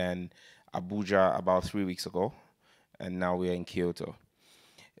 and then Abuja about 3 weeks ago, and now we're in Kyoto.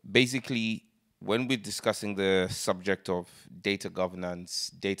 Basically, when we're discussing the subject of data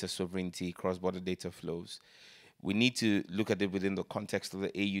governance, data sovereignty, cross-border data flows, we need to look at it within the context of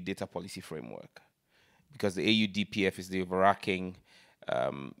the AU data policy framework, because the AU DPF is the overarching,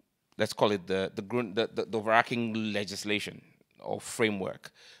 let's call it the overarching legislation or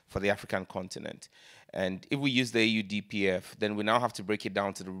framework for the African continent. And if we use the AU DPF, then we now have to break it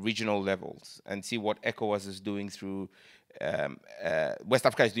down to the regional levels and see what ECOWAS is doing through West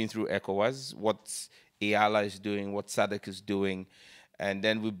Africa is doing through ECOWAS, what EALA is doing, what SADC is doing, and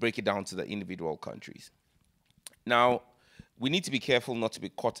then we break it down to the individual countries. Now, we need to be careful not to be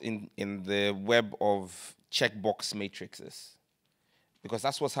caught in the web of checkbox matrices, because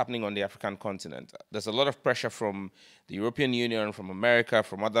that's what's happening on the African continent. There's a lot of pressure from the European Union, from America,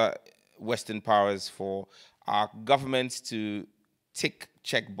 from other Western powers for our governments to tick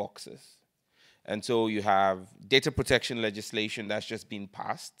checkboxes. And so you have data protection legislation that's just been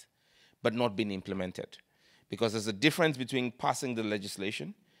passed, but not been implemented. Because there's a difference between passing the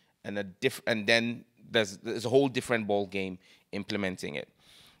legislation and then there's a whole different ball game implementing it.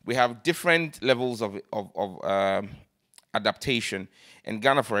 We have different levels of adaptation. In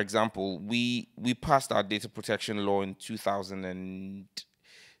Ghana, for example, we passed our data protection law in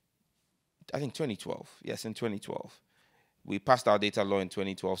 2012. Yes, in 2012. We passed our data law in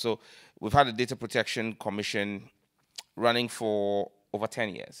 2012. So we've had a data protection commission running for over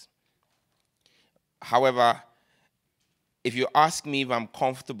 10 years. However, if you ask me if I'm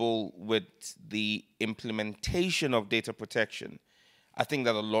comfortable with the implementation of data protection, I think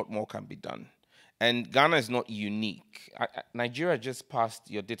that a lot more can be done. And Ghana is not unique. Nigeria just passed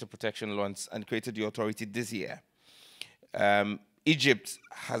your data protection law and created the authority this year. Egypt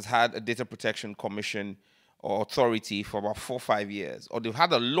has had a data protection commission or authority for about 4 or 5 years, or they've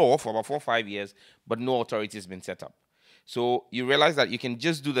had a law for about 4 or 5 years, but no authority has been set up. So you realize that you can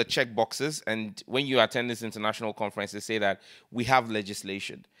just do the check boxes, and when you attend this international conference, they say that we have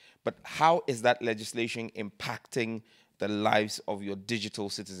legislation. But how is that legislation impacting the lives of your digital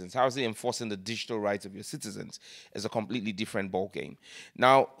citizens? How is it enforcing the digital rights of your citizens? Is a completely different ballgame.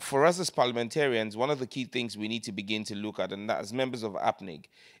 Now, for us as parliamentarians, one of the key things we need to begin to look at, and that as members of APNIG,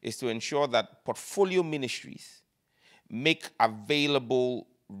 is to ensure that portfolio ministries make available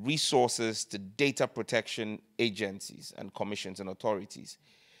resources to data protection agencies and commissions and authorities,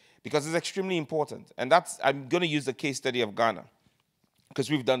 because it's extremely important. And I'm going to use the case study of Ghana, because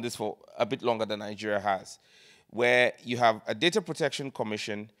we've done this for a bit longer than Nigeria has, where you have a data protection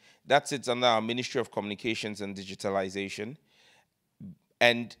commission that sits under our Ministry of Communications and Digitalization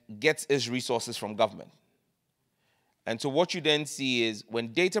and gets its resources from government. And so what you then see is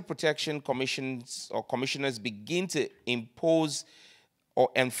when data protection commissions or commissioners begin to impose or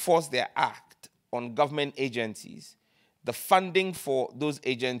enforce their act on government agencies, the funding for those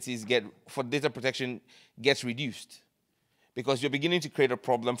agencies for data protection gets reduced, because you're beginning to create a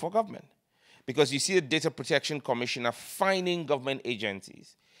problem for government. Because you see a data protection commissioner fining government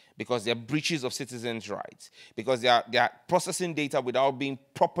agencies because there are breaches of citizens' rights, because they are processing data without being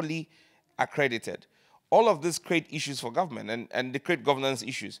properly accredited. All of this create issues for government, and they create governance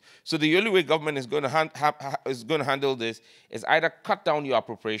issues. So the only way government is going to handle this is either cut down your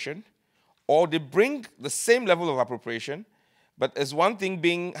appropriation, or they bring the same level of appropriation, but it's one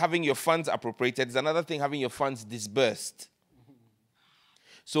thing having your funds appropriated, it's another thing having your funds disbursed.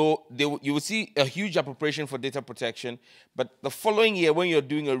 So you will see a huge appropriation for data protection, but the following year, when you're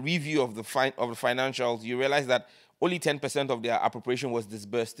doing a review of the financials, you realize that only 10% of their appropriation was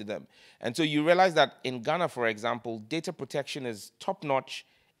disbursed to them. And so you realize that in Ghana, for example, data protection is top-notch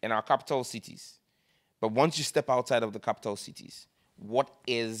in our capital cities. But once you step outside of the capital cities, what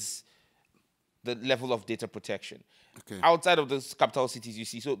is the level of data protection? Okay. Outside of those capital cities, you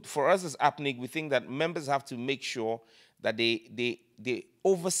see. So for us as APNIC, we think that members have to make sure that they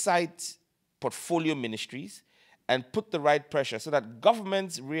oversight portfolio ministries and put the right pressure so that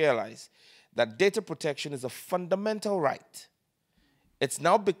governments realize that data protection is a fundamental right. It's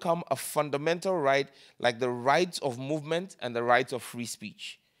now become a fundamental right, like the rights of movement and the rights of free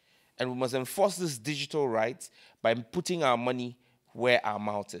speech. And we must enforce this digital right by putting our money where our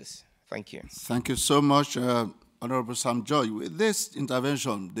mouth is. Thank you. Thank you so much, Honorable Sam Joy. With this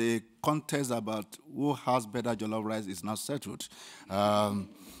intervention, the contest about who has better jollof rice is not settled. But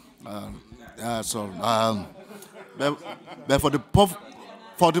for the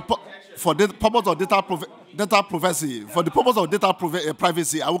purpose of data privacy,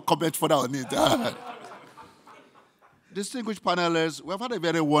 privacy, I will comment further on it. Distinguished panelists, we've had a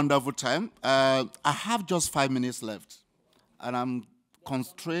very wonderful time. I have just 5 minutes left, and I'm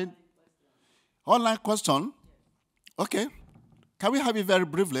constrained. Online question. Okay. Can we have it very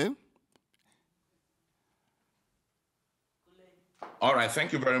briefly? All right.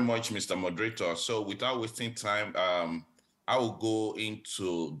 Thank you very much, Mr. Moderator. So without wasting time, I will go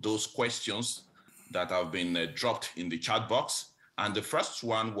into those questions that have been dropped in the chat box. And the first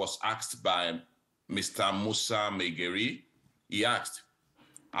one was asked by Mr. Musa Megeri. He asked,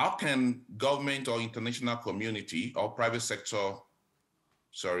 how can government or international community or private sector,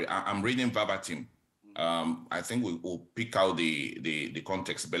 sorry, I'm reading verbatim. I think we'll pick out the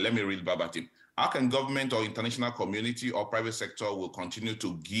context, but let me read verbatim. How can government or international community or private sector will continue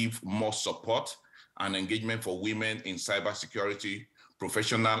to give more support and engagement for women in cybersecurity,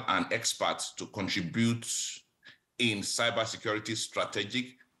 professional and experts to contribute in cybersecurity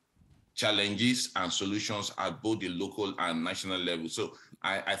strategic challenges and solutions at both the local and national level? So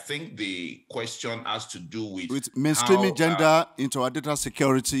I think the question has to do with mainstreaming gender into our data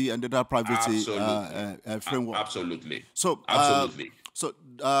security and data privacy framework. Absolutely. So, absolutely.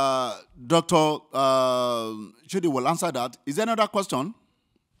 Dr. Chidi will answer that. Is there another question?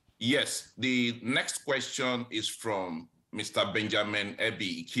 Yes. The next question is from Mr. Benjamin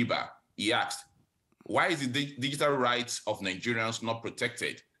Ebi Ikiba. He asked, why is the digital rights of Nigerians not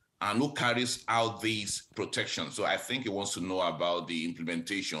protected? And who carries out these protections? So I think he wants to know about the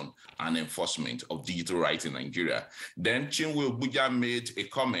implementation and enforcement of digital rights in Nigeria. Then Chinwe Buja made a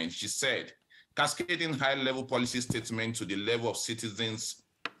comment. She said, cascading high-level policy statement to the level of citizens'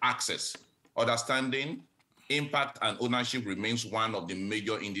 access, understanding, impact, and ownership remains one of the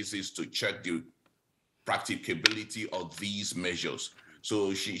major indices to check the practicability of these measures.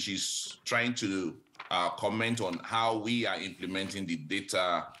 So she's trying to comment on how we are implementing the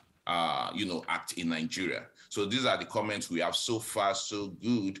data Act in Nigeria. So these are the comments we have so far, so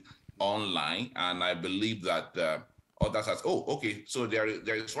good online. And I believe that others has, okay. So there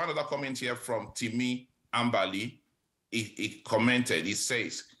is one other comment here from Timi Ambali. He commented, he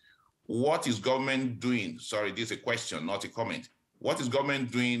says, what is government doing? Sorry, this is a question, not a comment. What is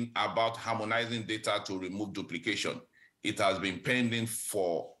government doing about harmonizing data to remove duplication? It has been pending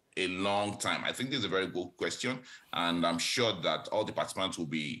for a long time. I think this is a very good question, and I'm sure that all the participants will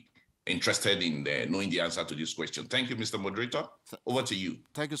be interested in knowing the answer to this question. Thank you, Mr. Moderator. Over to you.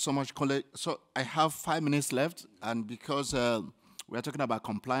 Thank you so much, colleague. So I have 5 minutes left, and because we're talking about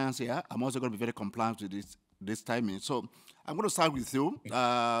compliance here, I'm also going to be very compliant with this timing. So I'm going to start with you.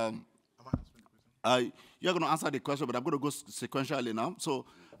 You're going to answer the question, but I'm going to go sequentially now. So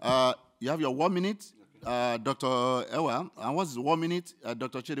you have your 1 minute, Dr. Ewa, and once it's 1 minute,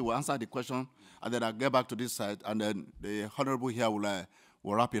 Dr. Chidi will answer the question, and then I'll get back to this side, and then the Honorable here will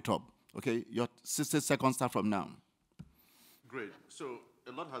wrap it up. Okay, your 60 seconds start from now. Great. So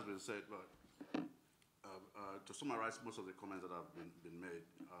a lot has been said, but to summarize most of the comments that have been made,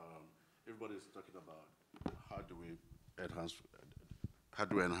 everybody's talking about how do we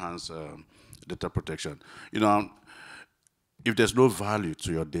enhance data protection. You know, if there's no value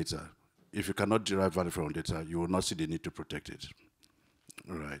to your data, if you cannot derive value from data, you will not see the need to protect it.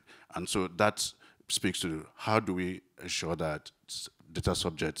 All right. And so that speaks to how do we ensure that data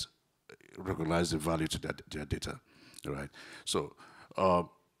subjects recognize the value to their data. All right. So,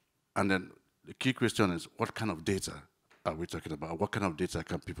 and then the key question is, what kind of data are we talking about? What kind of data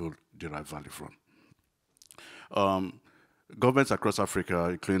can people derive value from? Governments across Africa,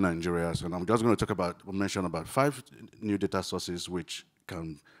 including Nigeria, and I'm just going to mention about 5 new data sources which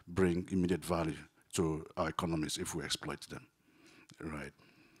can bring immediate value to our economies if we exploit them, right?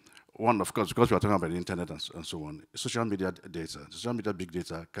 One, of course, because we are talking about the internet and so on, social media data, social media big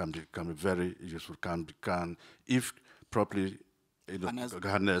data can be very useful, if properly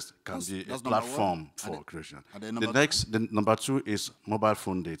harnessed, can be a platform for creation. The number 2 is mobile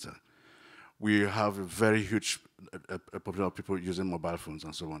phone data. We have a very huge population of people using mobile phones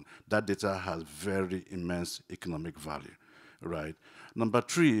and so on. That data has very immense economic value, right? Number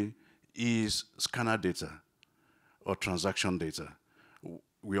 3 is scanner data or transaction data.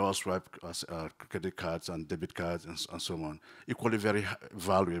 We all swipe credit cards and debit cards and so on. Equally very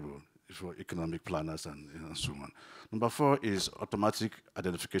valuable for economic planners and so on. Number 4 is automatic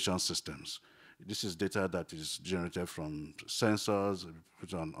identification systems. This is data that is generated from sensors,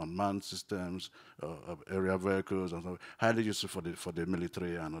 put on manned systems, area vehicles, and so highly useful for the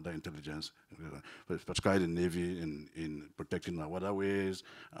military and other intelligence, particularly the Navy in protecting our waterways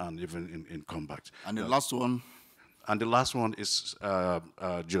and even in combat. And the last one? And the last one is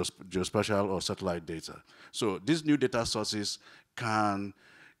geospatial or satellite data. So these new data sources can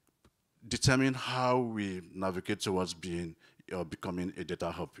determine how we navigate towards becoming a data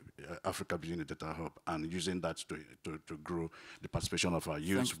hub, Africa being a data hub, and using that to grow the participation of our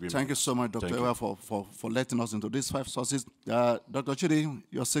youth. Thank you so much, Dr. Ewa, for letting us into these 5 sources. Dr. Chidi,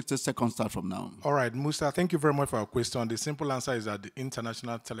 your 60 seconds start from now. All right, Musa, thank you very much for your question. The simple answer is that the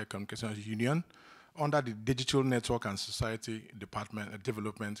International Telecommunications Union, under the Digital Network and Society Department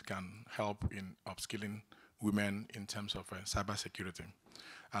Development, can help in upskilling women in terms of cybersecurity.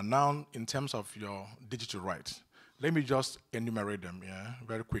 And now, in terms of your digital rights, let me just enumerate them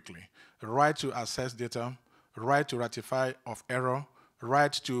very quickly. Right to access data, right to ratify of error,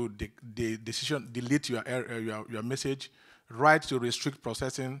 right to delete your message, right to restrict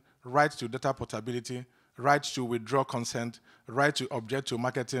processing, right to data portability, right to withdraw consent, right to object to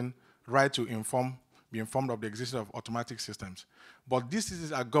marketing, right to be informed of the existence of automatic systems. But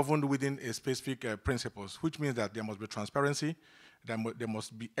these are governed within a specific principles, which means that there must be transparency, there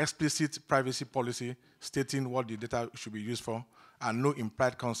must be explicit privacy policy stating what the data should be used for, and no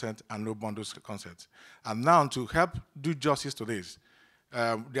implied consent and no bundled consent. And now, to help do justice to this,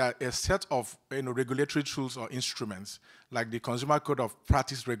 there are a set of regulatory tools or instruments, like the Consumer Code of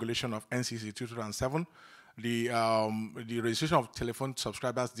Practice Regulation of NCC 2007, the registration of telephone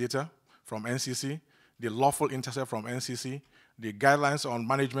subscribers data from NCC, the lawful intercept from NCC, the guidelines on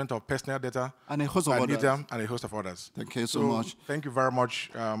management of personal data, and a host of others. And a host of others. Thank you so much. Thank you very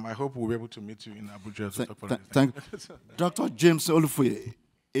much. I hope we'll be able to meet you in Abuja. Thank you. Dr. James Olufuye,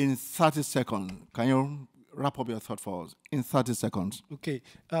 in 30 seconds, can you wrap up your thought for us? In 30 seconds. Okay.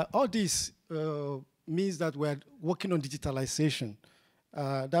 All this means that we're working on digitalization.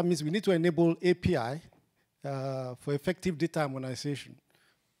 That means we need to enable API for effective data harmonization.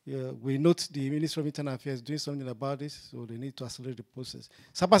 We note the Ministry of Internal Affairs doing something about this, so they need to accelerate the process.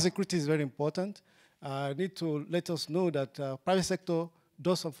 Cybersecurity is very important. Need to let us know that private sector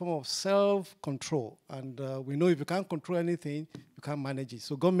does some form of self-control, and we know if you can't control anything, you can't manage it.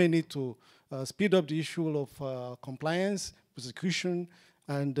 So government need to speed up the issue of compliance, prosecution,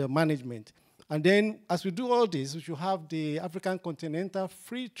 and management. And then, as we do all this, we should have the African Continental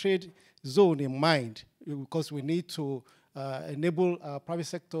Free Trade Zone in mind, because we need to enable private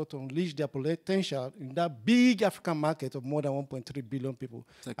sector to unleash their potential in that big African market of more than 1.3 billion people.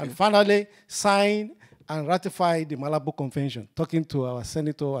 And finally, sign and ratify the Malabo Convention. Talking to our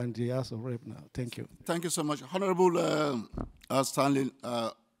senator and the House of Rep now. Thank you. Thank you so much. Honorable Stanley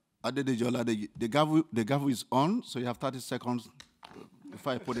Adedeji, the gavel is on, so you have 30 seconds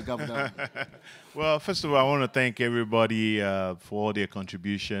before I put the gavel down. Well, first of all, I want to thank everybody for all their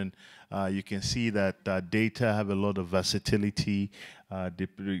contribution. You can see that data have a lot of versatility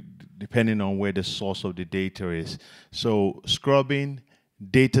depending on where the source of the data is. So scrubbing,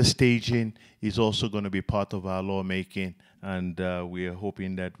 data staging is also going to be part of our lawmaking, and we are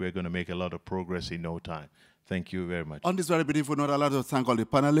hoping that we're going to make a lot of progress in no time. Thank you very much. On this very beautiful note, I'd like to thank all the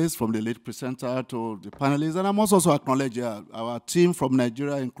panelists, from the lead presenter to the panelists, and I must also acknowledge our team from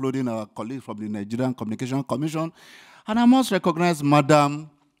Nigeria, including our colleagues from the Nigerian Communication Commission, and I must recognize Madam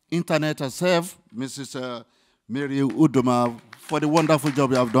Internet herself, Mrs. Mary Udoma, for the wonderful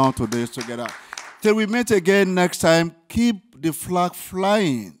job you have done today together. Till we meet again next time, keep the flag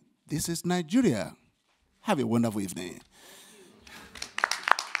flying. This is Nigeria. Have a wonderful evening.